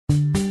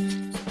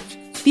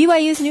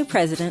BYU's new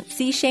president,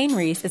 C. Shane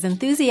Reese, is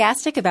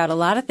enthusiastic about a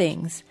lot of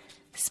things.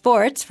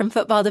 Sports, from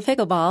football to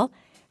pickleball,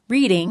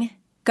 reading,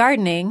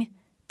 gardening,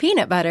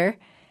 peanut butter,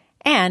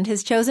 and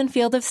his chosen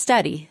field of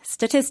study,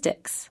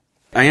 statistics.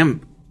 I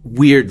am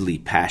weirdly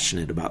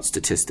passionate about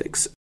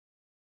statistics.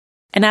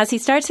 And as he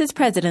starts his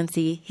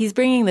presidency, he's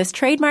bringing this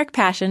trademark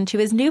passion to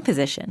his new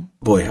position.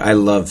 Boy, I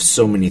love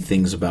so many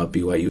things about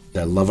BYU.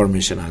 I love our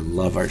mission. I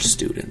love our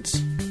students.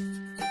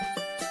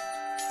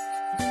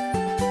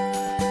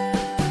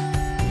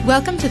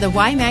 Welcome to the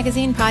Y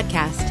Magazine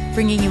podcast,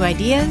 bringing you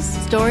ideas,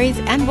 stories,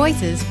 and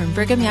voices from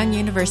Brigham Young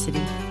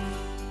University.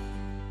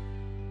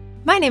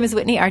 My name is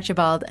Whitney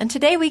Archibald, and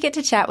today we get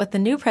to chat with the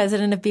new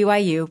president of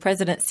BYU,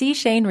 President C.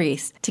 Shane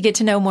Reese, to get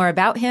to know more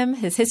about him,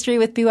 his history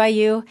with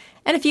BYU,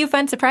 and a few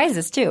fun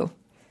surprises, too.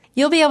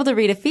 You'll be able to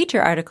read a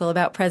feature article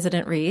about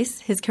President Reese,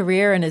 his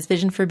career and his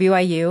vision for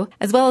BYU,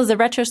 as well as a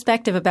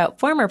retrospective about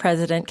former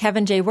President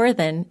Kevin J.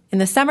 Worthen in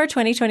the summer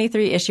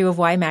 2023 issue of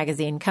Y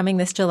Magazine, coming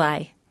this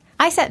July.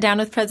 I sat down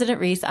with President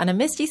Reese on a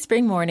misty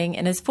spring morning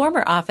in his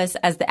former office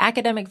as the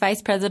academic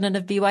vice president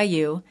of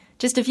BYU,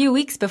 just a few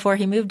weeks before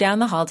he moved down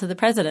the hall to the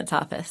president's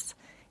office.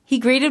 He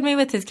greeted me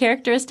with his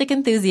characteristic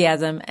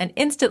enthusiasm and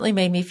instantly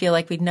made me feel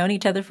like we'd known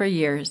each other for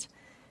years.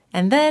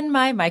 And then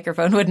my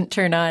microphone wouldn't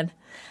turn on.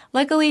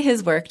 Luckily,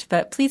 his worked,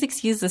 but please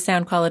excuse the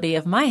sound quality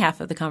of my half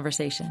of the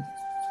conversation.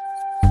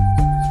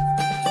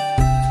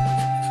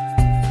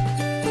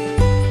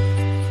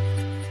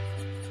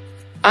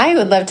 I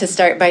would love to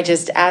start by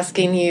just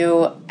asking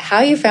you how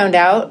you found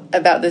out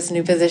about this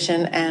new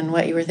position and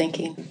what you were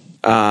thinking.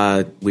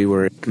 We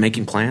were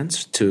making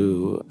plans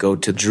to go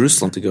to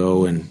Jerusalem to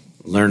go and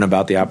learn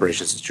about the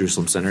operations at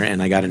Jerusalem Center,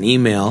 and I got an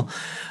email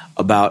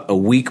about a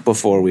week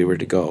before we were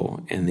to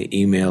go, and the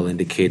email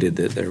indicated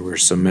that there were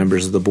some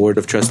members of the Board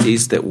of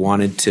Trustees that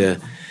wanted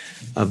to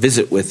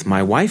visit with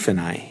my wife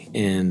and I,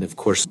 and of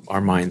course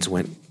our minds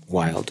went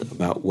wild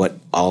about what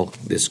all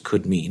this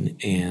could mean.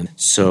 And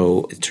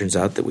so it turns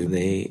out that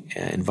they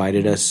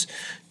invited us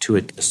to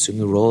assume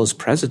the role as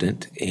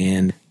president,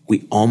 and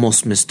we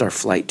almost missed our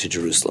flight to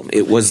Jerusalem.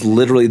 It was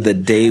literally the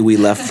day we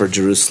left for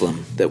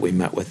Jerusalem that we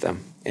met with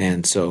them.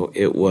 And so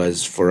it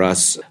was for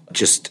us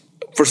just,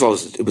 first of all,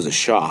 it was a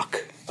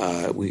shock.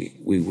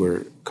 We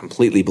were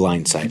completely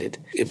blindsided,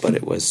 but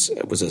it was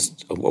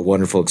a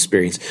wonderful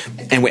experience,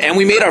 and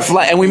we made our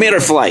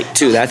flight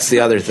too. That's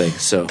the other thing.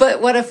 So,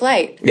 but what a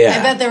flight! Yeah.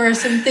 I bet there were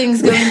some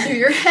things going through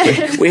your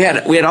head. we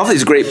had all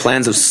these great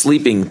plans of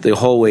sleeping the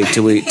whole way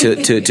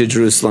to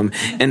Jerusalem,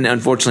 and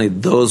unfortunately,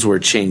 those were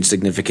changed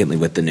significantly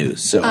with the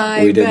news. So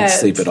we didn't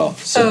sleep at all.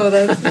 So. Oh,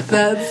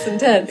 that's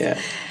intense.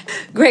 Yeah.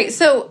 Great.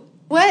 So,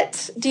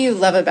 what do you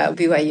love about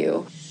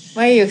BYU?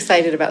 Why are you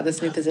excited about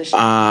this new position?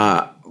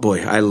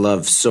 Boy, I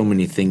love so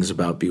many things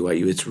about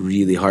BYU. It's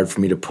really hard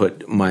for me to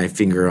put my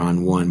finger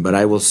on one, but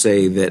I will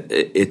say that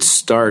it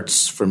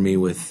starts for me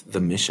with the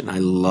mission. I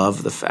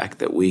love the fact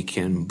that we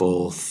can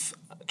both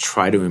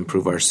try to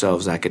improve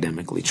ourselves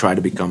academically, try to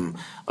become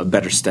a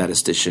better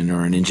statistician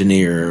or an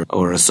engineer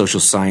or a social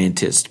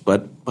scientist,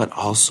 but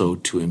also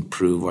to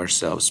improve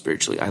ourselves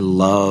spiritually. I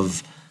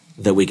love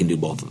that we can do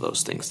both of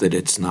those things, that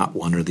it's not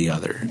one or the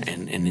other.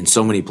 And in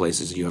so many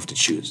places you have to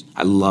choose.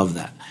 I love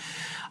that.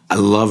 I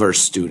love our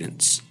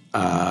students.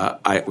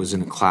 I was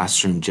in a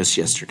classroom just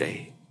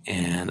yesterday,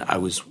 and I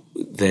was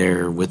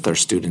there with our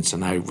students,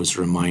 and I was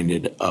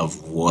reminded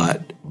of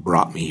what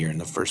brought me here in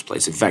the first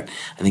place. In fact,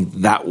 I think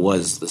that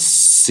was the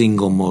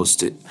single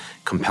most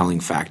compelling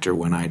factor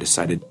when I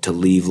decided to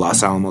leave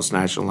Los Alamos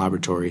National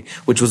Laboratory,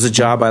 which was a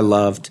job I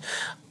loved,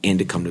 and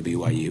to come to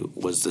BYU,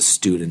 was the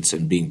students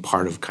and being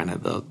part of kind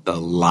of the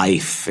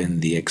life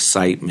and the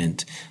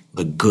excitement,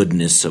 the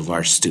goodness of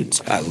our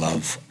students. I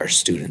love our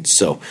students.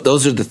 So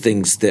those are the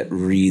things that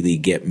really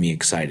get me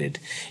excited,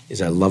 is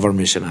I love our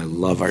mission, I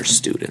love our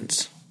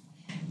students.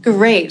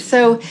 Great.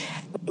 So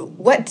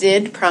what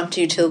did prompt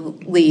you to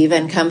leave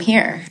and come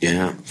here?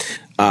 Yeah.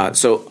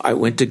 So I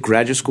went to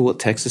graduate school at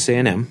Texas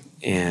A&M,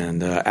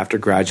 and after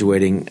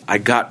graduating, I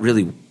got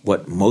really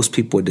what most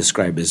people would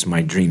describe as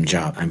my dream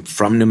job. I'm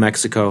from New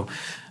Mexico.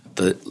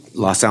 The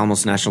Los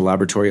Alamos National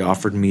Laboratory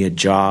offered me a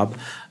job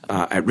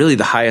at really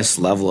the highest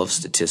level of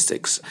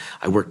statistics.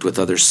 I worked with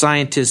other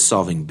scientists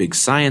solving big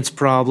science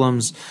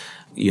problems.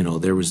 You know,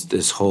 there was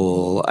this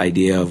whole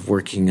idea of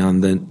working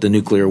on the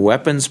nuclear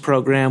weapons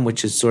program,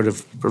 which has sort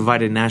of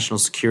provided national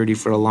security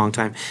for a long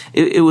time.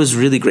 It was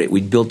really great.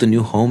 We'd built a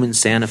new home in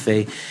Santa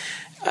Fe.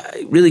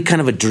 Really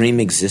kind of a dream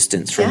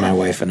existence for my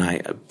wife and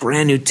I. A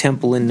brand new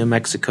temple in New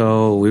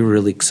Mexico. We were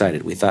really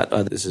excited. We thought,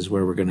 this is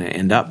where we're going to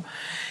end up.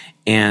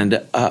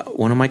 And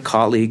one of my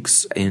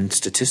colleagues in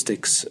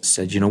statistics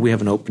said, we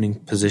have an opening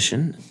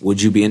position.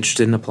 Would you be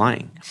interested in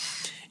applying?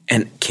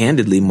 And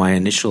candidly, my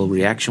initial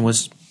reaction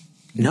was,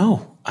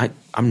 no,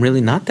 I'm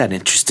really not that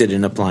interested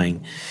in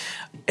applying.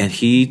 And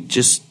he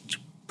just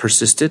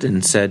persisted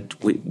and said,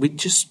 we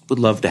just would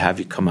love to have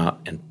you come out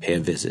and pay a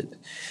visit.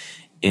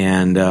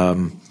 And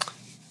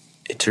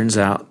it turns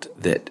out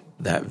that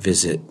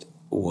visit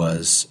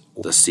was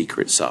the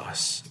secret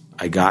sauce.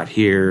 I got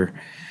here.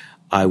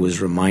 I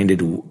was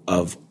reminded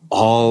of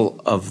all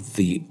of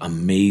the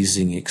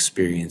amazing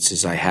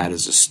experiences I had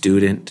as a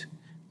student,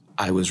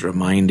 I was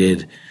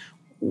reminded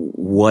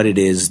what it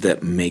is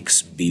that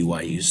makes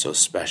BYU so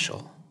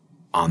special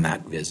on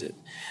that visit.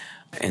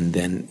 And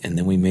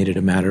then we made it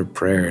a matter of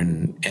prayer,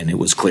 and it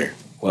was clear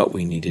what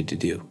we needed to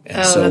do.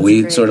 And so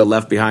we sort of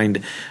left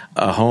behind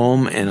a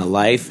home and a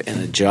life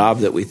and a job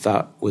that we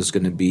thought was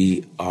going to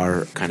be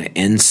our kind of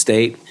end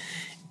state,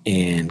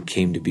 and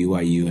came to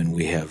BYU, and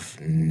we have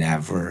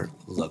never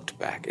looked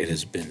back. It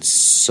has been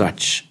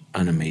such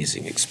an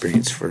amazing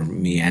experience for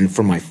me and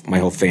for my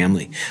whole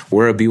family.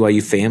 We're a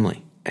BYU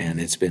family,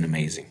 and it's been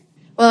amazing.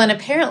 Well, and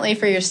apparently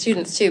for your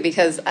students too,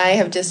 because I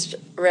have just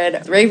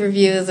read rave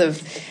reviews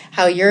of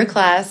how your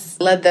class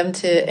led them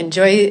to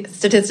enjoy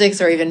statistics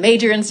or even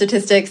major in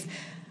statistics.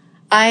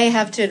 I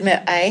have to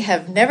admit, I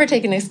have never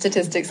taken a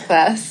statistics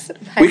class.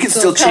 We could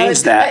still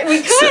change that.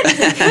 We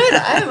could.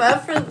 I'm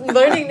up for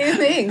learning new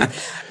things.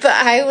 But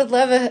I would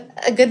love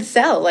a good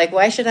sell. Like,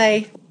 why should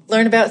I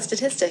learn about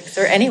statistics,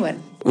 or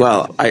anyone?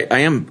 Well, I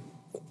am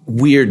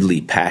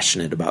weirdly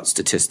passionate about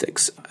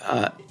statistics.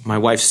 My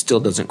wife still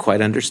doesn't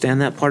quite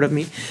understand that part of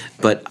me,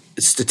 but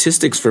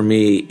statistics for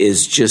me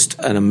is just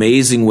an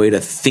amazing way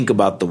to think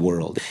about the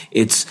world.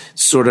 It's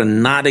sort of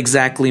not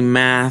exactly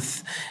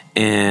math,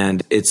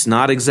 and it's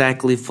not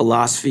exactly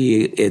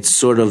philosophy. It's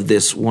sort of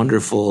this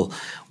wonderful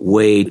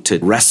way to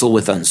wrestle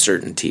with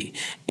uncertainty.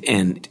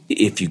 And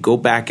if you go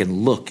back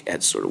and look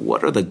at sort of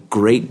what are the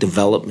great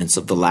developments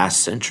of the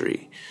last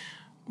century,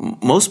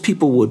 most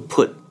people would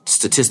put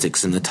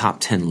statistics in the top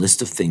 10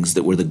 list of things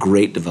that were the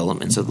great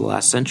developments of the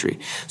last century.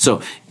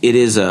 So it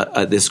is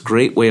this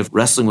great way of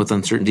wrestling with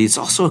uncertainty. It's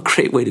also a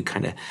great way to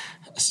kind of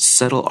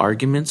settle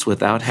arguments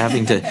without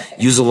having to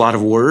use a lot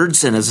of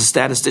words. And as a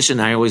statistician,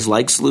 I always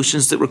like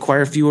solutions that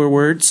require fewer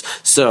words.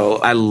 So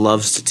I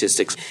love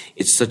statistics.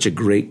 It's such a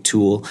great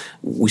tool.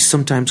 We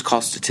sometimes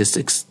call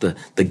statistics the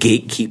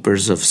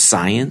gatekeepers of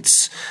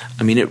science.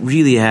 I mean, it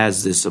really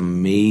has this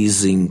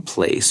amazing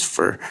place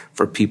for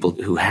people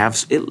who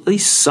have at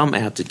least some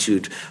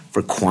aptitude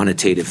for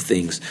quantitative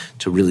things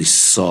to really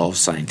solve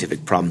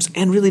scientific problems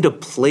and really to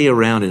play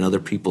around in other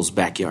people's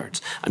backyards.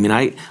 I mean,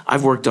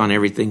 I've worked on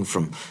everything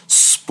from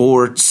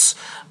sports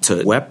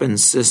to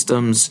weapons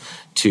systems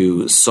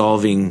to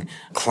solving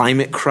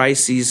climate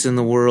crises in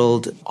the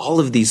world. All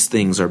of these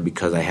things are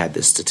because I had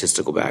this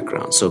statistical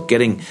background. So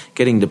getting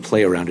to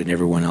play around in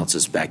everyone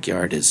else's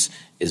backyard has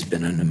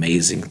been an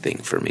amazing thing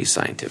for me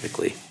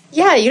scientifically.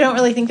 Yeah, you don't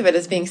really think of it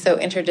as being so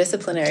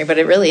interdisciplinary, but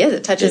it really is.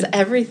 It touches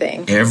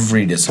everything.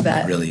 Every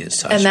discipline really is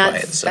touched by it. And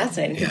that's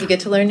fascinating because you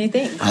get to learn new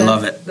things. I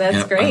love it.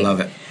 That's great. I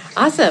love it.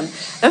 Awesome.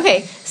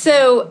 Okay,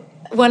 so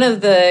one of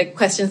the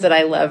questions that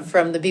I love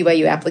from the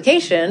BYU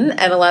application,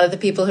 and a lot of the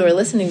people who are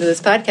listening to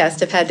this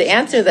podcast have had to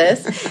answer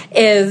this,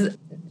 is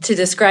to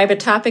describe a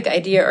topic,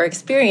 idea, or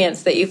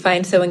experience that you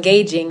find so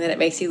engaging that it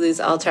makes you lose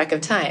all track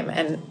of time.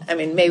 And I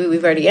mean, maybe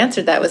we've already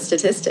answered that with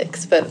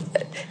statistics, but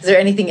is there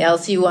anything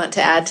else you want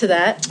to add to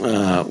that?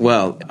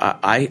 Well,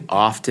 I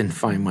often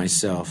find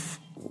myself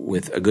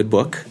with a good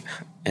book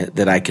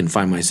that I can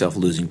find myself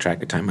losing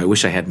track of time. I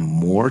wish I had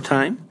more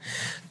time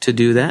to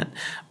do that,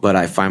 but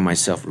I find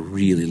myself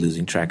really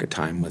losing track of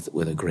time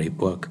with a great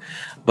book.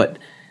 But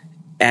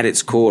at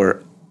its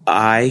core,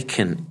 I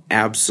can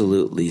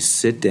absolutely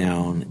sit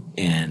down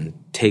and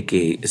take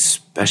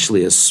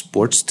especially a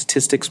sports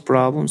statistics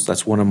problems.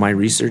 That's one of my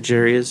research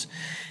areas.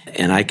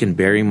 And I can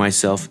bury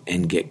myself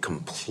and get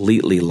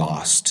completely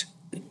lost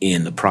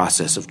in the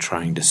process of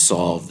trying to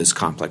solve this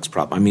complex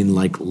problem. I mean,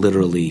 like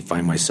literally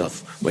find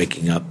myself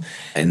waking up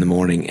in the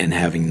morning and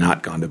having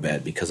not gone to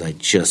bed because I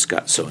just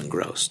got so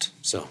engrossed.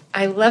 So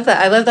I love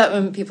that. I love that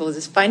when people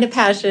just find a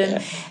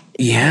passion.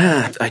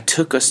 Yeah, I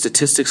took a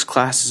statistics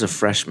class as a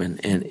freshman,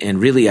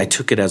 and really I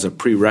took it as a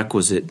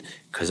prerequisite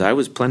because I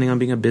was planning on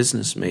being a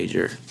business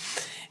major.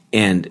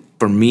 And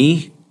for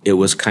me, it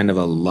was kind of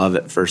a love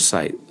at first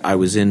sight. I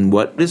was in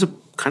what is a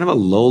kind of a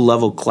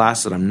low-level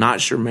class that I'm not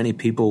sure many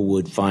people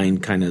would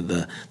find kind of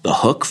the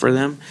hook for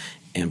them.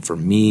 And for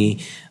me,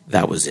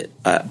 that was it.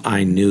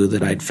 I knew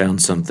that I'd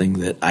found something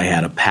that I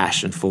had a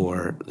passion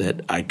for,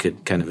 that I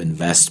could kind of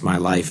invest my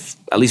life,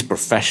 at least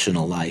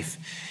professional life,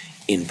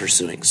 in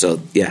pursuing.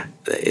 So yeah,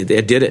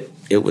 it did it.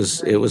 It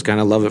was kind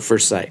of love at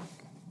first sight.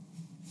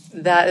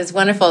 That is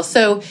wonderful.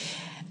 So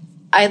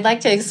I'd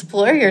like to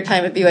explore your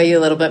time at BYU a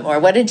little bit more.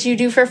 What did you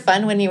do for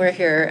fun when you were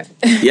here?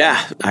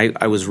 Yeah,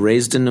 I was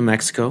raised in New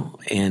Mexico,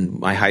 and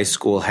my high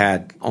school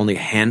had only a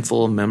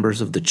handful of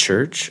members of the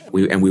church.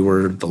 We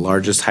were the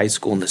largest high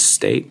school in the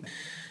state.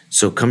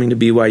 So coming to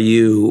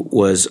BYU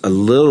was a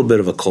little bit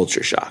of a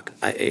culture shock.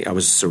 I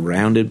was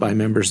surrounded by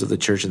members of the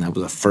church, and that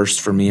was a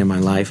first for me in my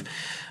life.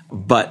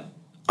 But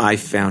I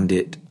found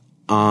it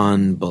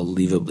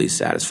unbelievably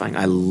satisfying.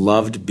 I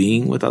loved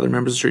being with other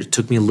members of the church. It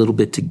took me a little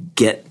bit to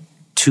get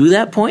to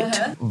that point,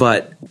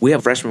 but we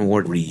have freshman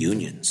ward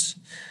reunions.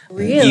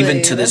 Really?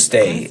 Even to this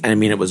day. I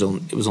mean, it was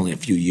only a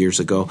few years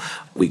ago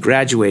we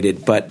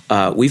graduated, but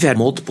we've had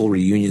multiple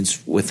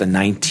reunions with the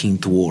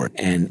 19th Ward,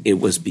 and it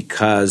was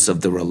because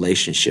of the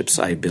relationships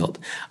I built.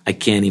 I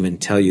can't even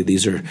tell you,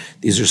 these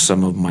are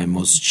some of my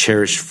most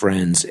cherished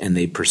friends, and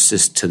they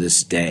persist to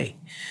this day.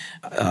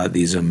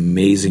 These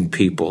amazing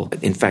people.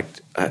 In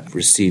fact, I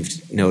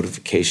received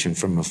notification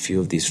from a few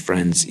of these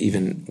friends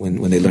even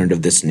when they learned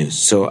of this news.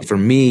 So for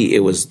me, it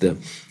was the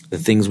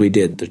things we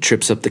did, the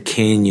trips up the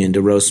canyon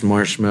to roast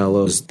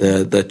marshmallows,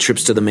 the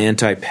trips to the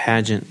Manti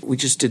pageant. We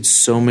just did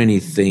so many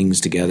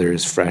things together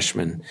as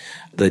freshmen.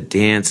 The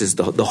dances,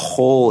 the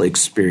whole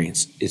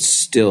experience is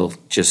still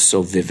just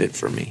so vivid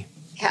for me.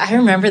 Yeah, I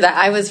remember that.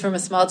 I was from a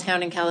small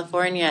town in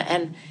California,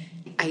 and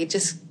I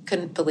just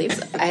couldn't believe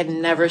it. I had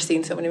never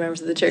seen so many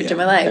members of the church in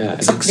my life. Yeah, I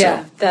think so.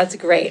 Yeah, that's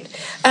great.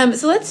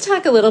 So let's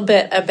talk a little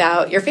bit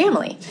about your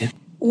family. Yeah.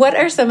 What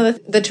are some of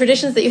the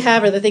traditions that you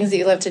have or the things that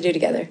you love to do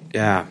together?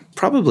 Yeah,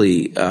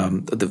 probably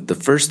the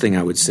first thing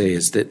I would say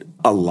is that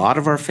a lot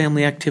of our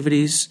family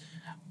activities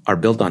are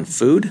built on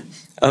food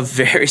of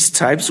various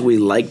types. We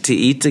like to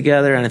eat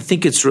together, and I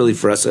think it's really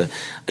for us a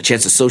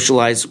chance to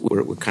socialize.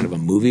 We're kind of a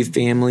movie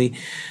family.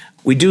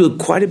 We do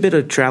quite a bit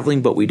of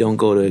traveling, but we don't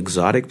go to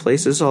exotic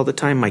places all the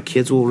time. My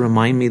kids will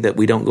remind me that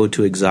we don't go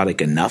to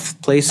exotic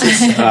enough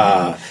places.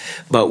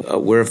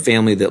 But we're a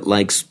family that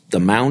likes the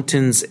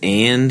mountains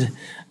and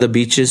the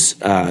beaches,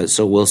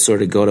 so we'll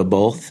sort of go to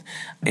both.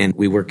 And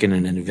we work in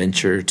an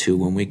adventure or two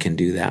when we can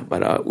do that.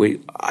 But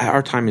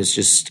our time is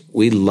just,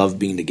 we love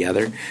being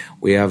together.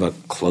 We have a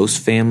close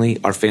family.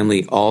 Our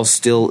family all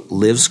still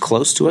lives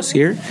close to us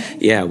here.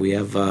 Yeah, we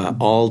have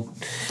all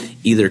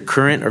either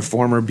current or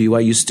former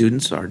BYU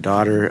students. Our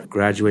daughter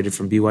graduated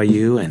from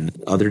BYU, and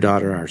other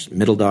daughter, our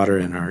middle daughter,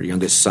 and our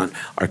youngest son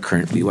are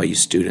current BYU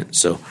students.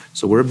 So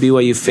we're a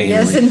BYU family.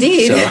 Yes,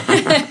 indeed. So.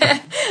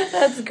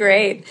 That's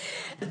great.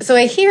 So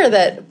I hear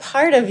that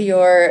part of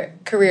your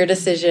career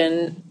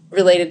decision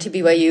related to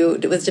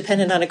BYU was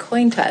dependent on a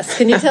coin toss.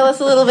 Can you tell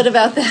us a little bit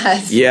about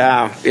that?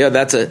 Yeah,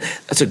 that's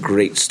a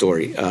great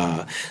story.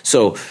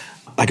 So,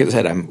 like I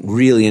said, I'm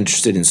really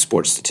interested in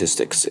sports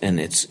statistics, and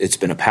it's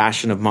been a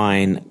passion of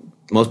mine.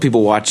 Most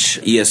people watch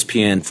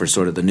ESPN for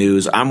sort of the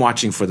news. I'm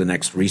watching for the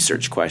next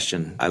research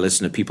question. I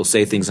listen to people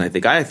say things, and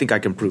I think I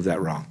can prove that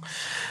wrong.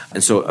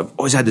 And so I've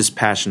always had this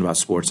passion about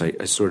sports.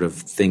 I sort of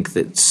think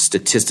that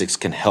statistics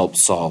can help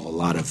solve a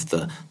lot of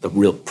the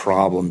real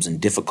problems and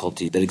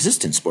difficulty that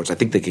exist in sports. I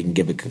think they can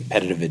give a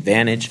competitive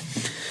advantage.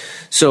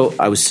 So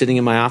I was sitting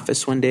in my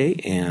office one day,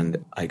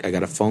 and I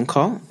got a phone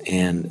call,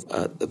 and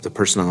the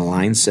person on the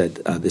line said,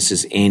 this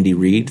is Andy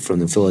Reid from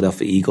the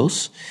Philadelphia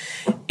Eagles.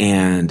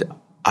 And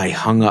I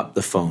hung up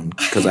the phone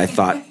because I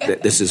thought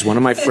that this is one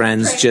of my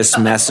friends just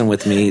messing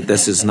with me.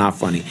 This is not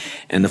funny.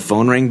 And the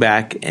phone rang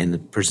back, and the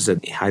person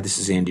said, hi, this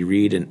is Andy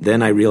Reid. And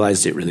then I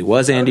realized it really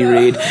was Andy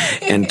Reid,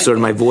 and sort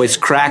of my voice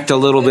cracked a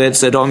little bit,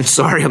 said, oh, I'm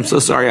sorry, I'm so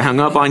sorry, I hung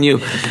up on you.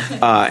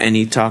 And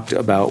he talked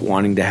about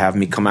wanting to have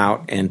me come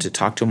out and to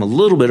talk to him a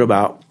little bit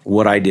about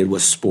what I did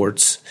with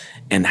sports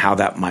and how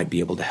that might be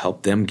able to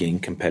help them gain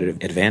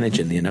competitive advantage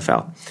in the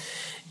NFL.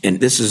 And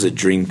this is a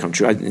dream come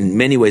true. In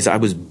many ways, I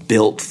was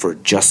built for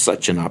just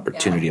such an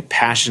opportunity, a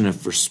passion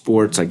for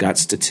sports. I got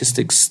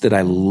statistics that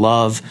I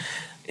love,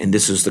 and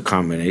this was the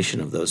combination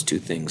of those two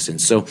things.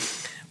 And so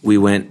we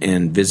went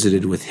and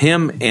visited with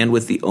him and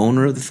with the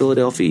owner of the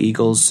Philadelphia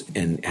Eagles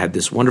and had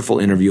this wonderful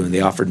interview, and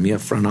they offered me a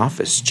front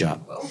office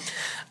job,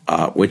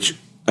 which,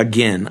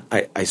 again,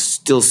 I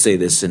still say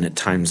this, and at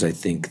times I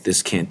think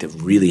this can't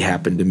have really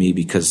happened to me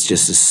because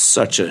just is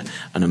such an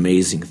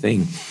amazing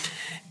thing.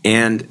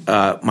 And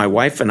my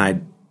wife and I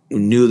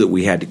knew that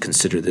we had to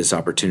consider this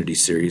opportunity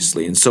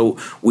seriously. And so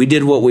we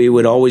did what we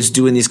would always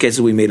do in these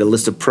cases. We made a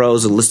list of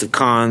pros, a list of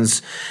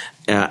cons,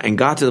 and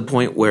got to the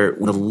point where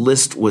the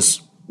list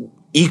was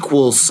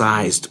equal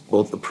sized,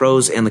 both the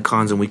pros and the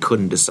cons, and we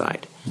couldn't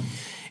decide.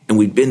 And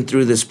we'd been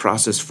through this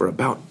process for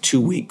about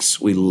 2 weeks.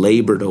 We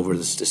labored over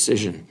this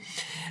decision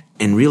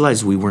and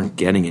realized we weren't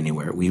getting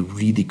anywhere. We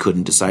really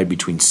couldn't decide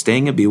between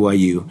staying at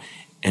BYU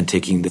and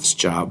taking this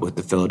job with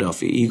the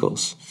Philadelphia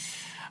Eagles.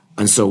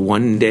 And so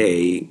one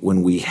day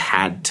when we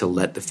had to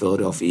let the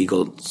Philadelphia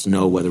Eagles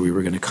know whether we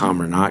were going to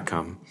come or not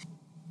come,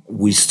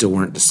 we still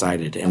weren't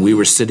decided. And we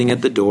were sitting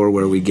at the door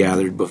where we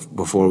gathered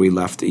before we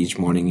left each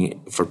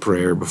morning for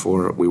prayer,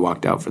 before we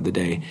walked out for the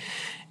day.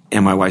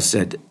 And my wife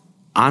said,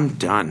 I'm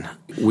done.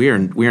 We are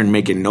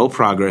making no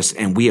progress,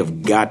 and we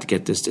have got to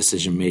get this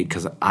decision made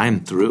because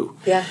I'm through.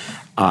 Yeah.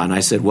 And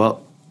I said,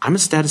 well, I'm a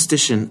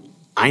statistician.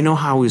 I know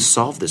how we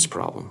solve this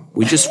problem.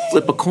 We just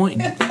flip a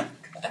coin.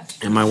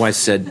 And my wife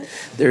said,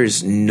 there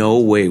is no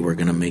way we're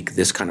going to make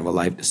this kind of a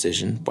life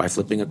decision by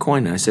flipping a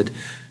coin. And I said,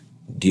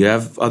 do you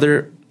have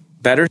other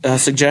better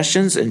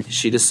suggestions? And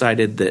she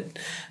decided that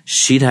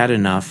she'd had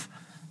enough,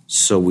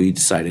 so we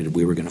decided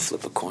we were going to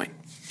flip a coin.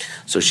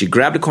 So she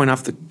grabbed a coin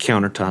off the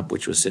countertop,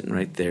 which was sitting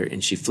right there,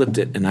 and she flipped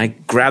it. And I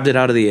grabbed it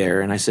out of the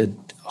air, and I said,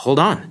 hold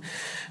on.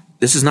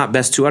 This is not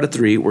best 2 out of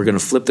 3. We're going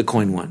to flip the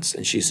coin once.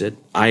 And she said,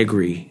 I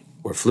agree.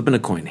 We're flipping a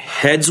coin.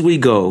 Heads we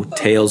go,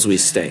 tails we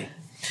stay.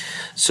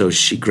 So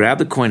she grabbed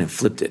the coin and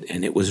flipped it,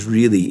 and it was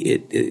really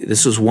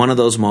this was one of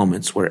those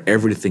moments where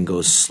everything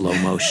goes slow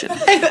motion.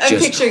 I'm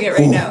picturing it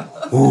right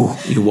now.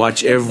 You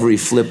watch every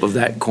flip of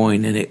that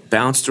coin, and it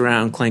bounced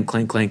around, clank,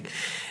 clank, clank,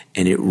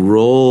 and it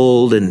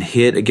rolled and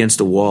hit against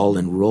the wall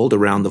and rolled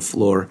around the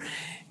floor,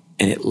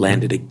 and it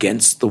landed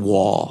against the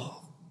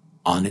wall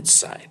on its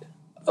side.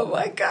 Oh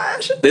my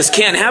gosh. This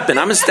can't happen.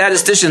 I'm a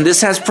statistician.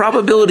 This has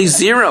probability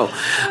 0.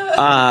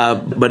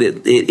 But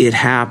it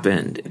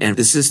happened. And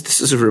this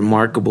is a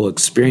remarkable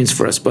experience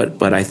for us.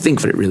 But I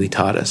think what it really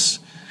taught us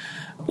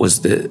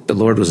was that the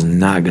Lord was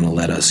not going to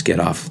let us get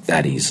off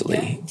that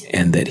easily,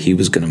 and that he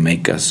was going to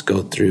make us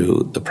go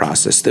through the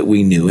process that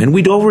we knew. And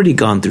we'd already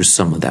gone through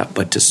some of that,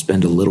 but to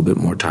spend a little bit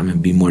more time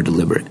and be more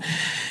deliberate.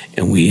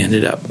 And we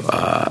ended up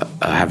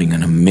having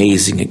an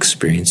amazing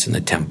experience in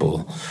the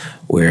temple,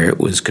 where it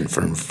was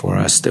confirmed for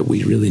us that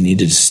we really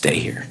needed to stay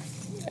here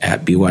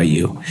at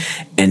BYU.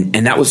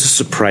 And that was a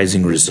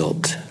surprising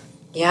result.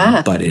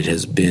 Yeah. But it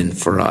has been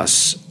for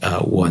us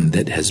one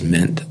that has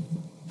meant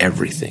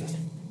everything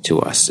to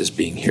us as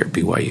being here at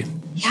BYU.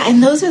 Yeah,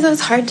 and those are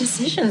those hard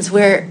decisions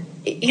where,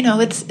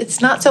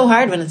 it's not so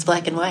hard when it's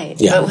black and white.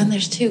 Yeah. But when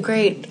there's two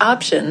great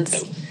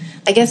options,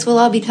 I guess we'll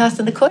all be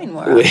tossing the coin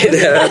more.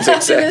 That's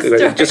exactly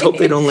right. Just hope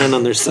they don't land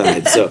on their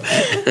side. So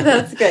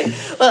That's great.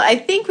 Well, I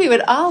think we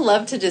would all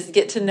love to just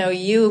get to know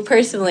you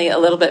personally a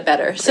little bit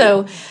better.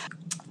 So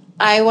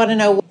I want to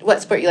know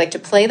what sport you like to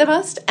play the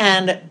most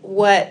and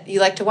what you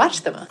like to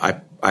watch the most.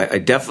 I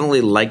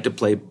definitely like to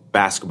play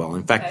basketball.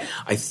 In fact,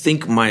 I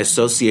think my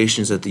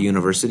associations at the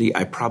university,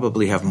 I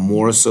probably have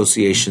more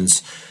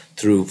associations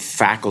through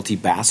faculty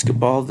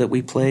basketball that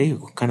we play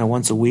kind of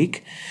once a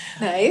week.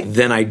 Nice.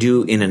 Than I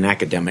do in an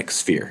academic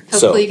sphere.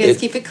 Hopefully you guys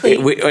keep it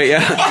clean.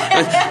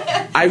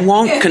 I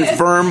won't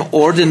confirm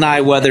or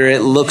deny whether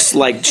it looks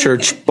like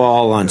church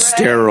ball on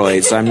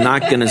steroids. I'm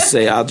not going to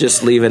say. I'll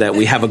just leave it at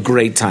we have a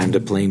great time to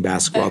playing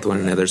basketball with one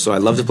another. So I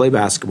love to play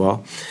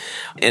basketball.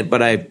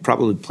 But I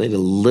probably played a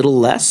little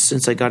less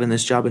since I got in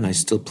this job, and I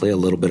still play a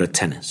little bit of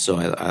tennis. So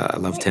I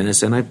love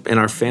tennis, and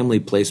our family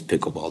plays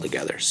pickleball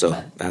together.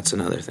 So that's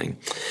another thing.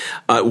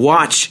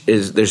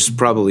 There's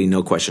probably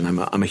no question.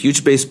 I'm a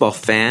huge baseball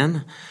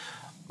fan,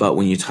 but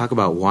when you talk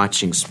about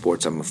watching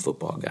sports, I'm a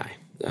football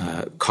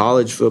guy.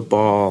 College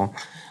football,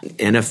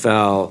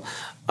 NFL.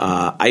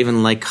 I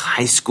even like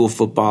high school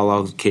football.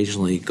 I'll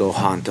occasionally go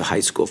haunt a high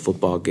school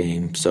football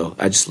game. So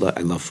I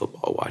love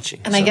football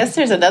watching. And I guess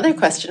there's another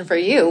question for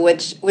you.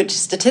 Which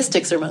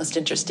statistics are most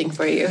interesting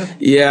for you?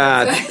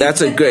 Yeah,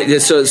 that's a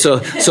great.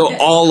 So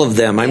all of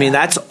them. I mean,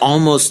 that's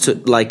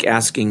almost like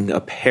asking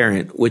a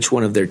parent which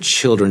one of their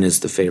children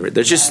is the favorite.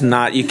 They're just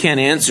not. You can't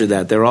answer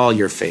that. They're all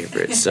your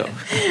favorites. So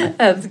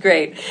that's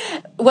great.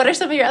 What are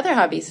some of your other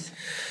hobbies?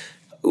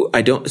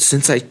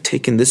 Since I've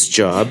taken this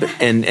job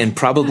and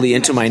probably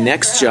into my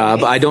next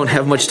job, I don't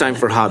have much time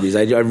for hobbies.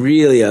 I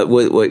really,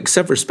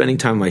 except for spending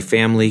time with my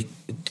family,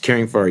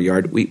 caring for our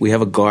yard. We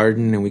have a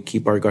garden and we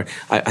keep our garden.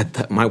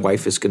 My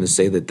wife is going to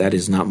say that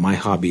is not my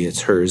hobby,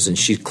 it's hers, and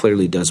she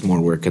clearly does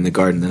more work in the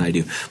garden than I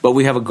do. But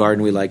we have a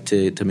garden we like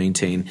to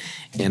maintain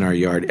in our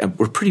yard.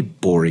 We're pretty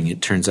boring,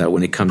 it turns out,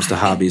 when it comes to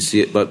hobbies,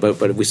 but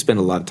we spend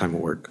a lot of time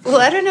at work. Well,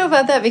 I don't know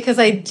about that because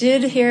I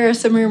did hear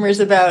some rumors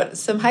about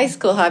some high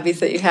school hobbies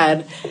that you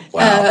had.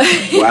 Wow.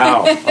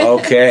 Wow.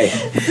 Okay.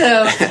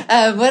 So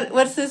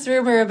what's this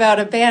rumor about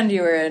a band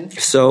you were in?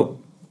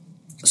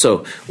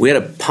 So we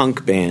had a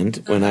punk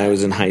band when I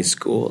was in high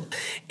school.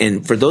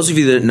 And for those of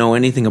you that know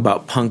anything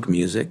about punk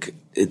music,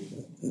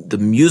 the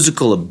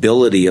musical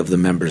ability of the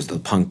members of the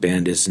punk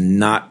band is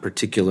not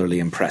particularly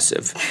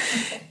impressive.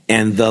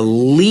 And the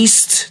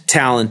least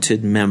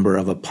talented member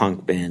of a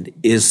punk band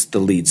is the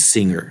lead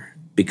singer,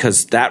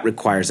 because that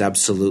requires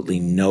absolutely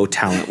no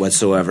talent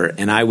whatsoever.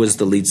 And I was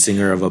the lead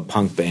singer of a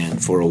punk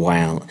band for a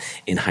while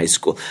in high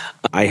school.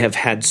 I have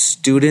had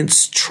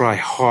students try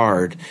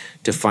hard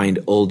to find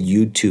old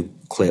YouTube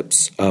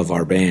clips of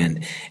our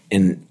band,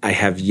 and I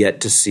have yet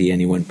to see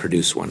anyone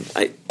produce one.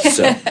 And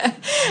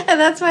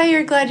that's why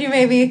you're glad you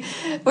maybe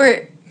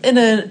were in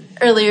an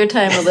earlier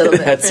time a little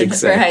bit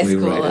for high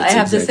school. Right. I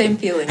have the same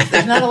feelings.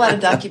 There's not a lot of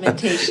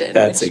documentation,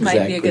 which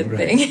might be a good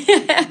thing.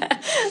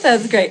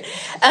 That's great.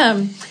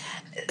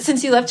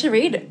 Since you love to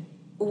read,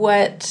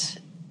 what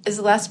is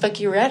the last book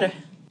you read?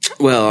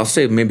 Well, I'll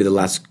say maybe the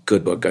last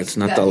good book. It's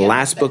not the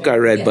last book I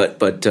read,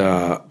 but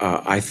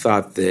I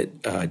thought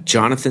that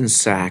Jonathan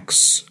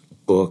Sacks'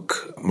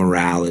 book,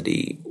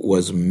 Morality,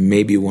 was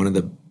maybe one of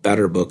the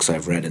better books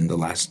I've read in the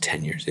last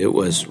 10 years. It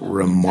was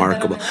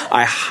remarkable.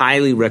 I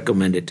highly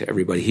recommend it to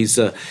everybody.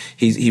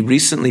 He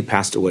recently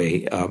passed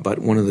away, but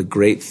one of the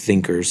great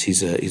thinkers.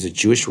 He's a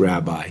Jewish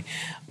rabbi.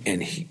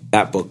 And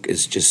that book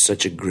is just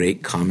such a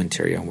great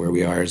commentary on where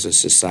we are as a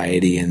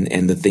society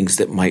and the things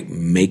that might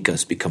make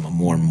us become a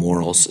more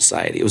moral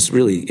society. It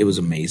was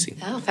amazing.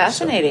 Oh,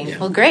 fascinating. So, yeah.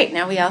 Well, great.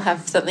 Now we all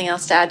have something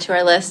else to add to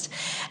our list.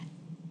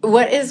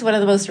 What is one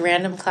of the most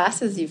random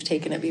classes you've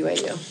taken at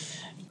BYU?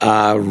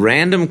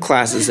 Random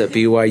classes at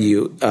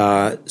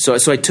BYU.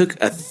 So I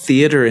took a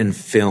theater and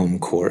film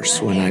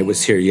course when I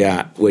was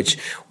here, which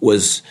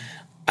was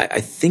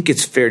I think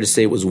it's fair to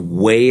say it was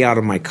way out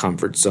of my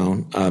comfort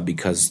zone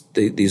because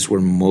these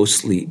were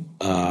mostly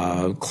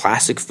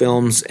classic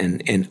films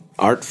and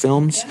art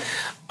films,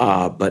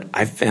 but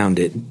I found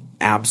it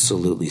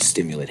absolutely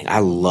stimulating. I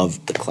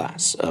loved the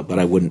class, but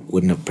I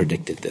wouldn't have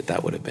predicted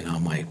that would have been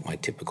on my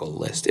typical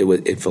list.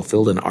 It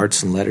fulfilled an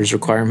arts and letters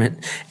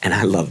requirement, and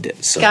I loved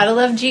it. So gotta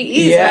love GEs.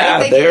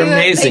 Yeah, right? they're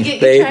amazing.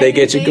 They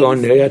get you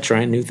going. Yeah,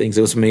 trying new things.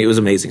 It was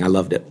amazing. I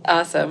loved it.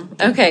 Awesome.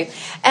 Okay,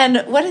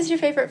 and what is your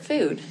favorite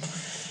food?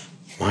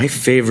 My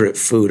favorite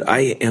food,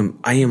 I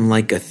am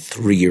like a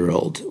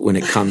 3-year-old when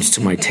it comes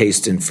to my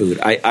taste in food.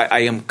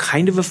 I am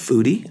kind of a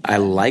foodie. I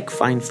like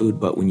fine food,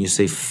 but when you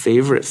say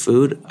favorite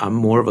food, I'm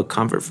more of a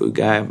comfort food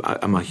guy.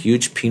 I'm a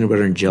huge peanut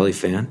butter and jelly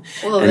fan.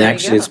 Well, and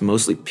actually it's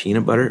mostly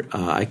peanut butter.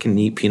 I can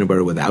eat peanut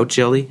butter without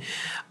jelly.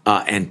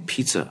 And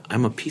pizza.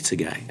 I'm a pizza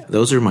guy.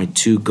 Those are my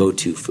 2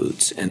 go-to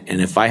foods. And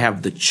if I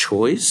have the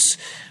choice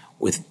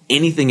with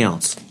anything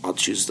else, I'll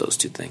choose those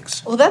 2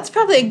 things. Well, that's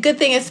probably a good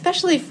thing,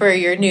 especially for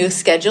your new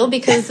schedule,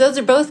 because those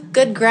are both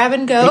good grab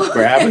and go.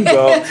 Grab and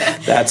go.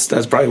 That's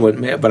probably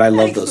what. But I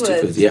love those 2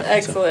 foods. Yeah.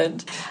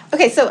 Excellent. So.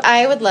 Okay, so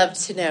I would love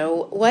to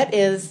know, what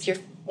is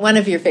one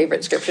of your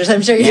favorite scriptures?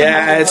 I'm sure you have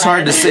more than it's one.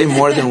 hard to say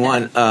more than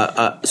one.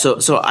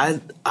 So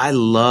I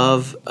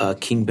love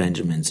King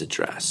Benjamin's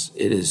address.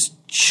 It is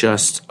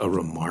just a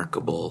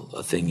remarkable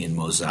thing in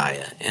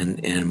Mosiah,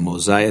 and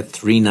Mosiah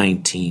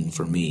 3:19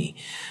 for me.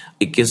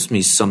 It gives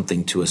me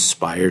something to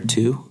aspire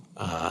to,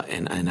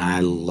 and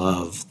I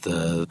love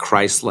the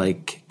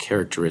Christ-like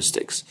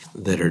characteristics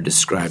that are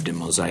described in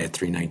Mosiah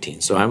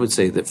 3:19. So I would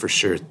say that for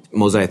sure,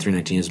 Mosiah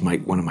 3:19 is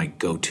one of my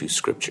go-to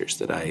scriptures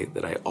that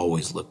I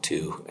always look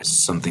to as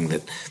something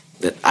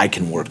that I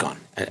can work on.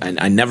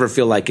 I never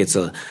feel like it's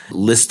a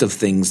list of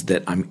things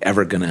that I'm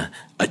ever going to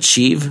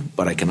achieve,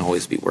 but I can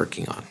always be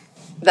working on.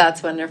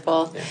 That's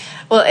wonderful.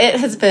 Well, it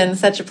has been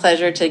such a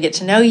pleasure to get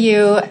to know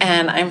you,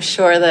 and I'm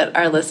sure that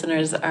our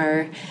listeners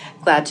are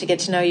glad to get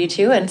to know you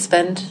too and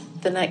spend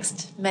the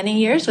next many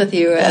years with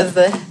you as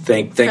the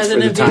Thanks for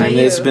the time.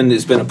 It's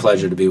been a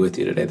pleasure to be with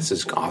you today. This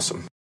is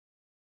awesome.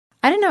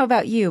 I don't know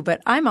about you,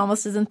 but I'm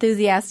almost as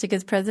enthusiastic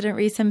as President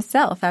Reese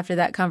himself after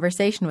that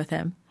conversation with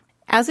him.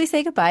 As we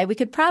say goodbye, we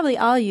could probably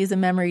all use a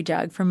memory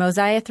jog from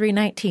Mosiah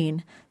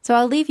 3:19, so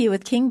I'll leave you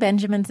with King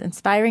Benjamin's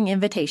inspiring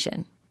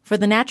invitation. For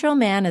the natural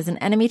man is an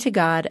enemy to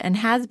God and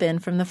has been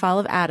from the fall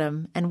of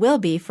Adam and will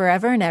be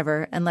forever and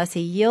ever unless he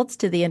yields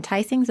to the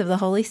enticings of the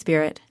Holy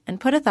Spirit and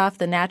putteth off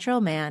the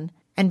natural man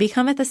and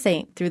becometh a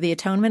saint through the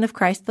atonement of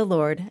Christ the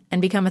Lord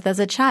and becometh as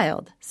a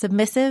child,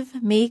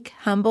 submissive, meek,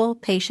 humble,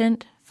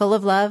 patient, full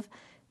of love,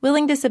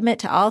 willing to submit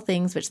to all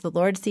things which the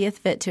Lord seeth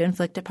fit to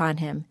inflict upon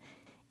him,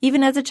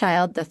 even as a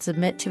child doth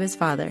submit to his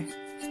father.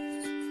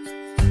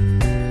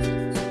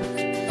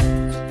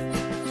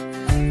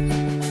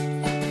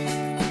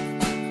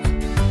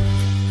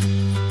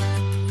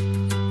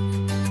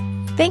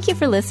 Thank you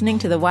for listening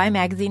to the Y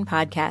Magazine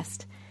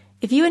podcast.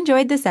 If you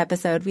enjoyed this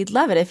episode, we'd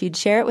love it if you'd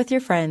share it with your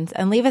friends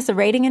and leave us a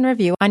rating and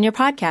review on your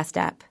podcast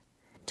app.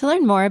 To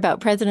learn more about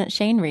President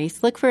Shane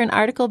Reese, look for an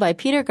article by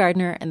Peter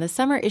Gardner in the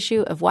summer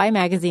issue of Y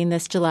Magazine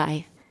this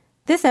July.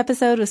 This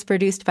episode was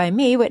produced by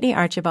me, Whitney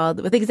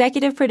Archibald, with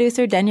executive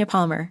producer Denya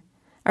Palmer.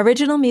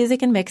 Original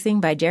music and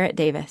mixing by Jarrett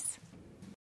Davis.